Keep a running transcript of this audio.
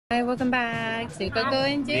Hi, welcome back to Coco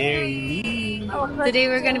and Jerry. Today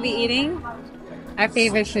we're going to be eating our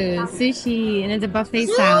favorite food, sushi, and it's a buffet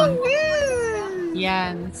style.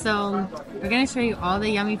 Yeah, so we're going to show you all the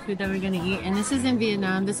yummy food that we're going to eat. And this is in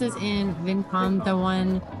Vietnam. This is in Vincom, the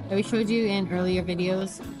one that we showed you in earlier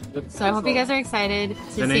videos. So I hope you guys are excited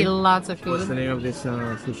to see lots of food. What's the name of this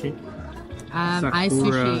sushi?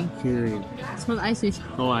 iSushi. Sakura. It's called iSushi.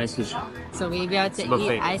 Oh, iSushi. So we got to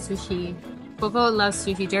eat iSushi. Coco loves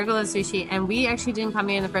sushi, Jericho loves sushi, and we actually didn't come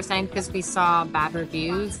here the first time because we saw bad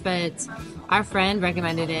reviews, but our friend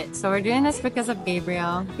recommended it. So we're doing this because of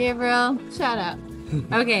Gabriel. Gabriel, shout out.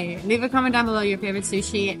 Okay, leave a comment down below your favorite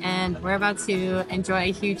sushi, and we're about to enjoy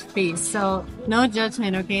a huge feast. So no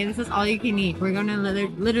judgment, okay? This is all you can eat. We're gonna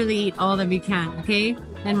literally eat all that we can, okay?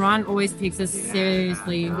 And Ron always takes us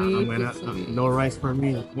seriously. No rice for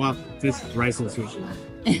me. Well, this rice and sushi.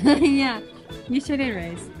 Yeah, you should eat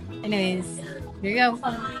rice. Anyways, here you go.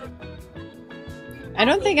 I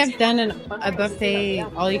don't think I've done a buffet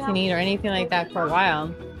all you can eat or anything like that for a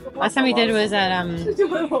while. Last time we did was at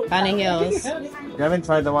Bunny Hills. You haven't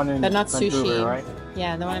tried the one in but not Vancouver, sushi, right?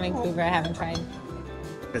 Yeah, the one in Vancouver I haven't tried.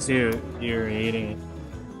 Because you're eating it.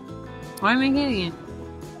 Why am I eating it?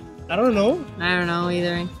 I don't know. I don't know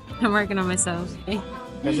either. I'm working on myself.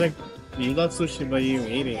 It's like you love sushi, but you're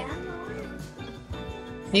eating it.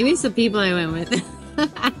 Maybe it's the people I went with.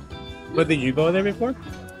 But did you go there before?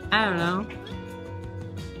 I don't know.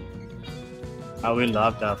 I would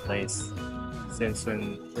love that place since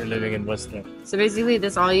when we're living in Worcester. So basically,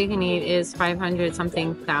 this all you can eat is 500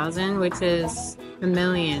 something thousand, which is $1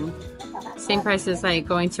 million. Same price as like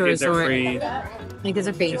going to a resort. Because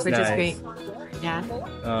they're free, which is great. Yeah.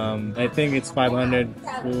 I think it's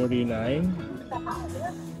 549.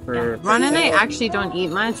 Ron and I actually don't eat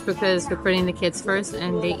much because we're putting the kids first,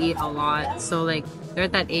 and they eat a lot. So like they're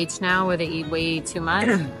at that age now where they eat way too much.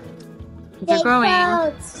 They're growing,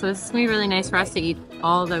 so this is gonna be really nice for us to eat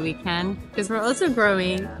all that we can because we're also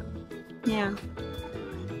growing. Yeah.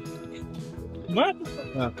 What?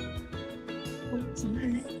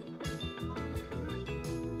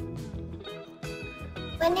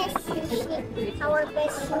 When is sushi? Our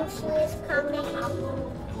best sushi is coming.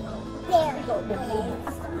 There.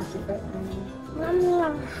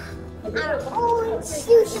 Our own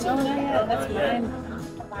sushi. Oh, no, yeah, that's mine.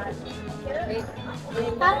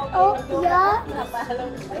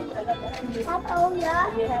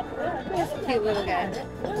 Cute little guy.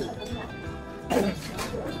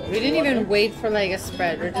 We didn't even wait for like a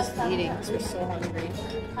spread. We're just eating because we're so hungry.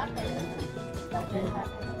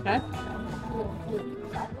 Huh?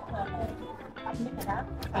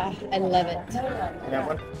 I love it. Yeah,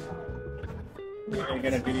 what? Are you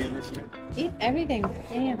gonna video this? Eat everything.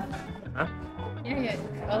 Damn. Huh? Yeah.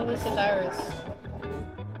 All of this is ours.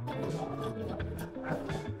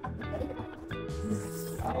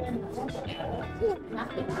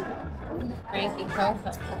 Frankie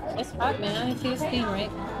Coco. It's hot, man. I see the steam,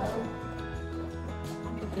 right?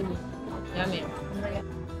 Yummy.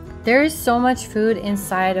 There is so much food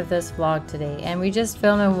inside of this vlog today, and we just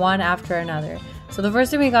filmed it one after another. So the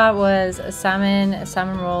first thing we got was salmon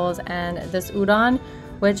rolls, and this udon,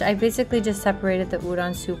 which I basically just separated the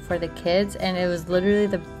udon soup for the kids, and it was literally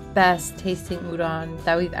the best tasting udon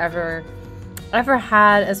that we've ever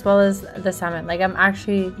had, as well as the salmon. Like, I'm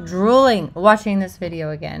actually drooling watching this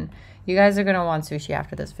video again. You guys are gonna want sushi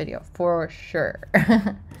after this video for sure.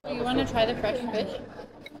 You want to try the fresh fish?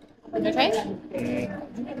 Want to try it?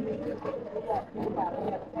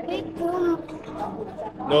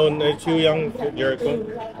 No, too young, Jericho.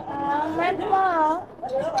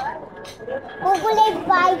 Chocolate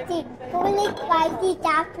biting. Chocolate biting,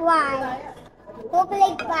 that's why.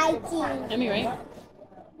 Chocolate biting. Yummy, right?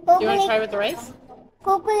 You want to try with the rice?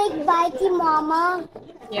 Chocolate biting, Mama.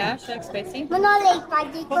 Yeah, should I spicy? Chocolate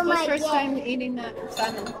biting for my first time eating that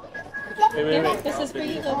salmon. Wait. This is for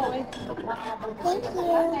you, little boy. Thank you.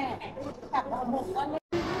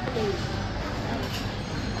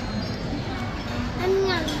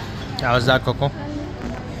 How was that, Coco?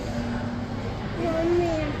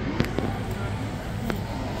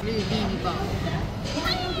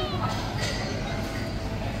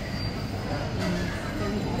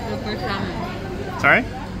 The first salmon. Sorry?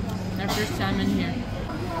 Our first salmon here.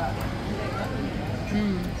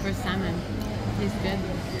 First salmon. Tastes good.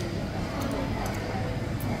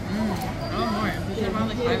 Oh, more. We should have bought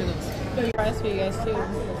like 5 of those. Fries for you guys too.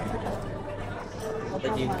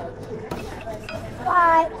 Thank you.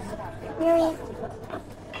 Bye. Mary.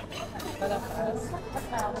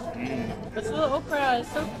 This little okra is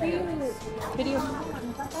so cute. Video.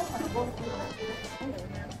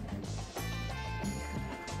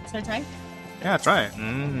 Should I try? Yeah, try it.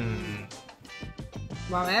 Mmm.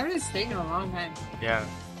 Wow, I haven't taken a long time. Yeah.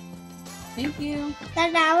 Thank you.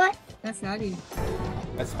 That's our. That's naughty.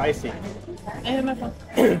 That's spicy. I have my phone.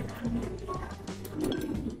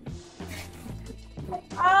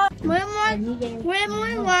 Where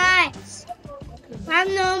more rice? I have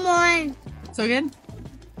no more. So good?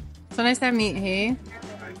 So nice to have meat, hey?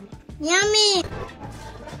 Yummy.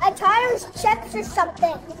 I thought it was chips or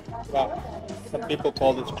something. Wow. Some people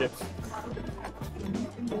call this chips.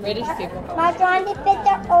 British people. My trying to fit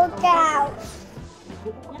the old house.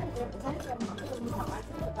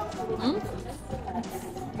 Hmm?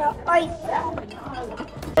 The oyster.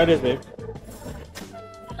 Try this, babe.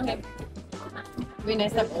 Okay. Be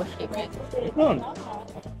nice to have old shape, right? No.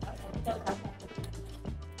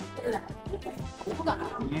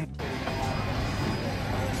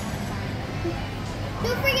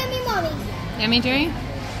 Don't forget me, Mommy. Yummy, Jerry?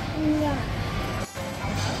 Yeah.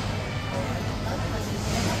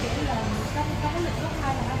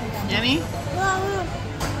 Yummy? Yummy.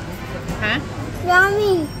 Huh?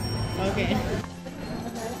 Yummy. Okay.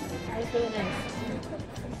 That's really nice.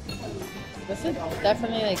 This is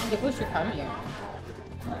definitely like people should come here.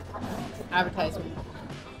 Advertisement.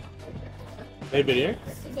 Hey, video.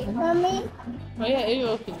 Mommy, Oh yeah,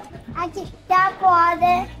 it's okay. I just got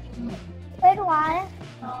water. Good water.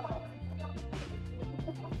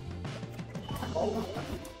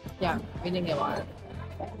 Yeah, we didn't get water.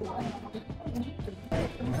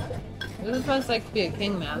 This is what it's like to be a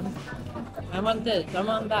king, man. I want this, I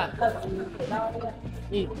want that.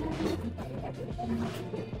 Eat.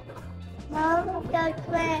 Mom, that's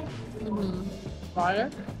where. Water?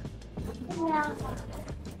 Yeah.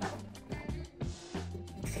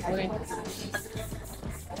 Okay.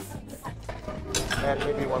 And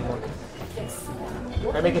maybe one more.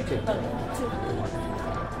 I make it two.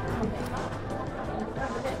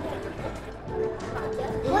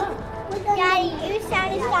 Daddy, you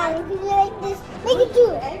sound silent. Could you like this? Make it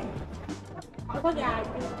two.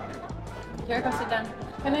 Here, go sit down.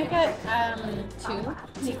 Can I get two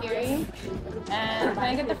nigiri? And can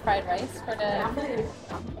I get the fried rice for the kids?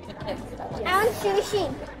 I want sushi.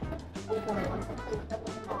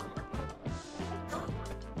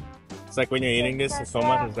 It's like when you're eating this so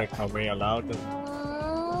much, it's like how very loud.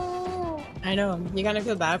 I know. You gotta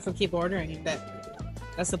feel bad for keep ordering, but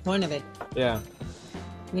that's the point of it. Yeah.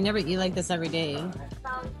 We never eat like this every day.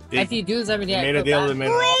 They, If you do this every day, they I made a feel deal. They bad.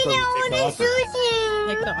 made an offer. We take the offer. Sushi.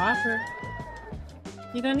 Take the offer.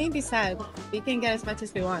 You don't need to be sad. We can get as much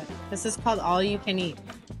as we want. This is called all you can eat.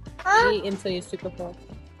 Eat until you're super full.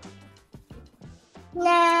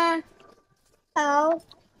 Nah. Oh.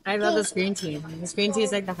 I love this green tea. This green tea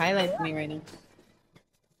is like the highlight for me right now.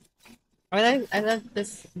 I love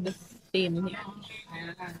this theme here.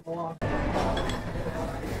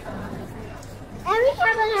 And we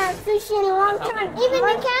haven't had sushi in a long time. Even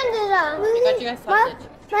in Canada. I got you guys sausage.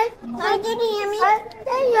 Did you hear me?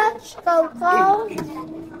 Let's go.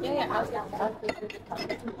 Yeah, I'll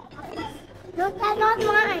No, that's not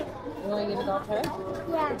mine. You want to get it all her?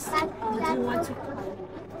 Yes.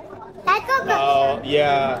 That's okay. Oh,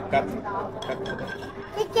 yeah. Cut.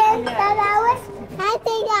 Because that I was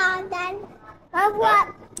happy down then. Of what?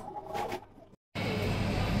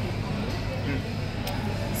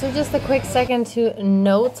 So just a quick second to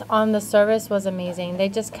note on the service was amazing. They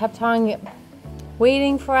just kept on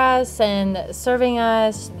waiting for us and serving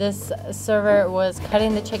us. This server was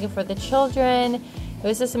cutting the chicken for the children. It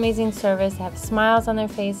was just amazing service. They have smiles on their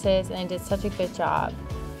faces and did such a good job.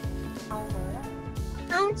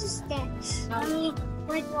 I want to sketch.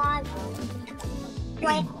 With water.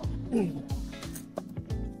 Wait.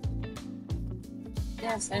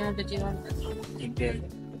 Yes, I know. Did you want this? You did.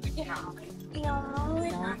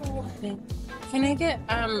 Can I get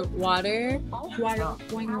water? Water.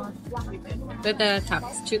 With the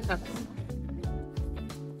cups, 2 cups.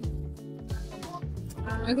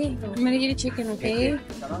 Okay, I'm gonna get a chicken, okay?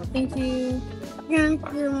 Thank you.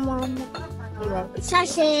 Thank you, Mom.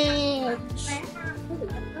 Sausage.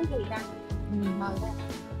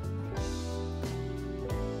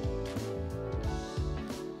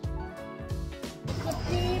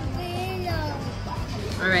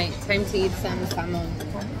 Alright, time to eat some salmon.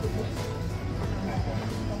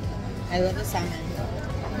 I love the salmon.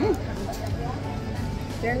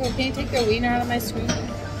 There you go. Can you take your wiener out of my screen?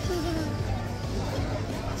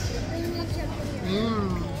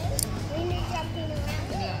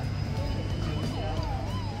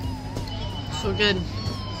 So good.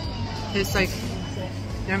 Tastes like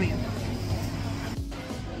yummy.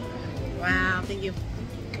 Wow, thank you.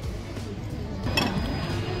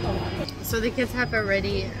 So the kids have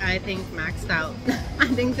already, I think, maxed out. I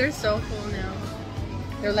think they're so full now.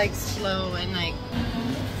 They're like slow and like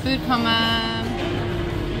food coma.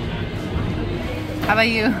 How about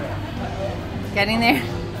you? Getting there?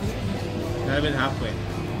 Not even halfway.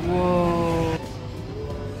 Whoa.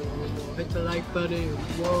 Hit the like button.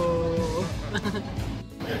 Whoa.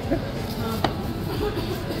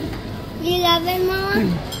 You love it,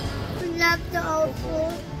 Mom? You love the old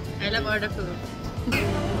food? I love all the food.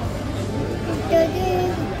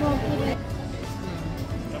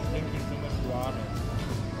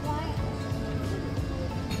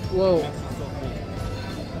 Whoa.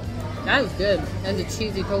 That was good. That's a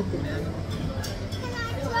cheesy tofu, man.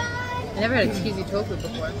 I never had a cheesy tofu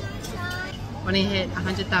before. When I hit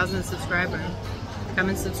 100,000 subscribers, come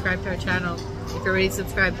and subscribe to our channel. If you're already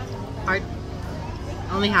subscribed, heart.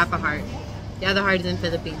 Only half a heart. The other heart is in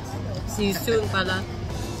Philippines. See you soon, pala.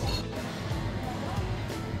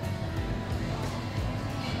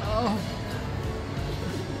 Oh.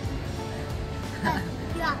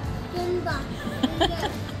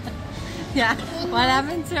 Yeah. What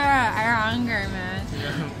happened to our hunger, man?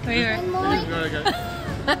 Yeah. We were.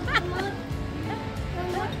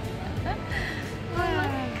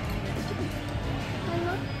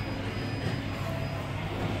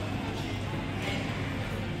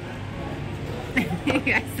 You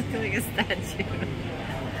guys look like a statue.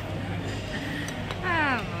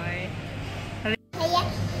 Oh boy.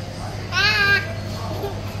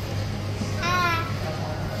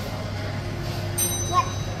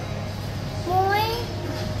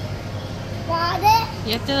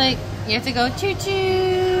 You have to go choo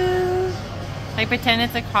choo. Like pretend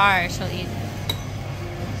it's a car, she'll eat it.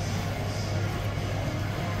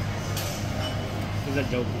 It's a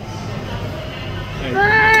joke.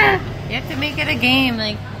 You have to make it a game,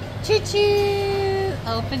 like choo choo.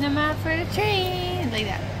 Open the map for the train, like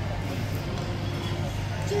that.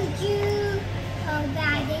 Choo choo, go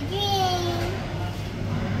by the train.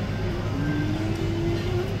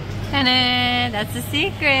 Ta-da! That's the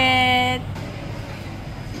secret.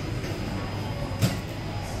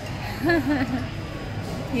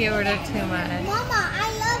 You ordered too much. Mama, I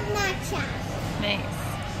love matcha.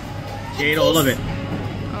 Nice. She ate all of it.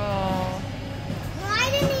 Oh. No, I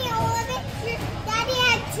didn't eat all of it. Daddy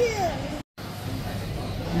had two.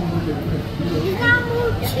 Is that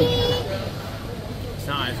mochi? It's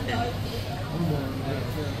not ice cream.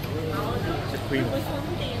 It's just cream.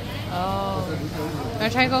 Oh. Wanna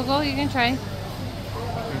try Gogo? You can try.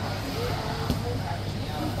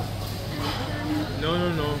 No.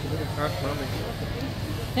 Ask mommy.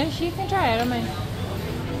 No, she can try. I don't mind.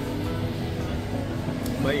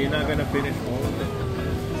 But you're not gonna finish all of it.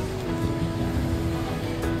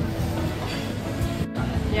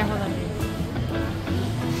 Yeah, hold on.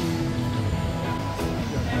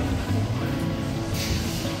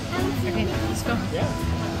 Okay, let's go. Yeah.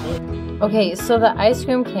 Okay, so the ice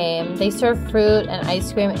cream came. They serve fruit and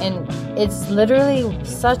ice cream, and it's literally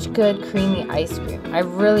such good creamy ice cream. I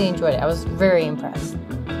really enjoyed it. I was very impressed.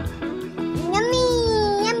 Yummy,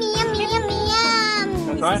 yummy, yummy, yummy,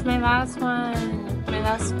 yum. This is my last one. My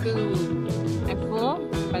last scoop. I'm full,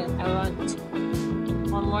 but I want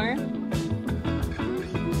one more.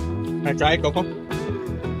 Can I try it, Coco?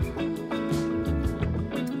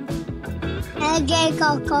 Okay,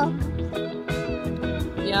 Coco.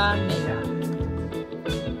 Yummy.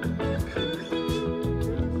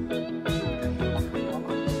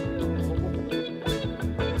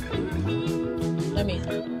 Yummy.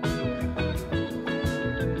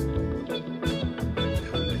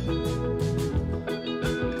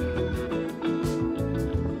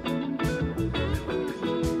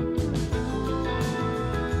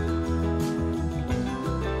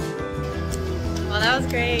 Well, that was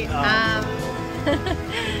great.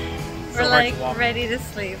 We're like ready to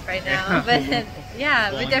sleep right now, but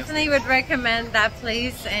yeah, we definitely would recommend that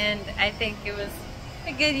place, and I think it was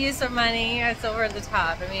a good use of money. It's over the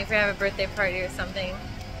top. I mean, if you have a birthday party or something,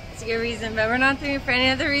 it's a good reason, but we're not doing it for any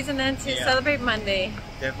other reason than to celebrate Monday.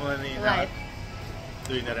 Definitely Life. not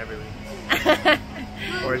doing that every week.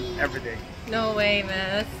 Or every day. No way,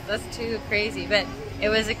 man. That's too crazy, but it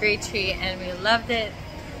was a great treat, and we loved it.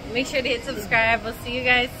 Make sure to hit subscribe. We'll see you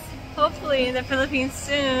guys hopefully in the Philippines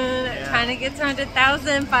soon. Yeah. Trying to get to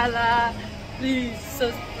 100,000, pala. Please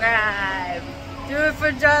subscribe. Do it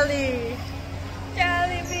for Jolly.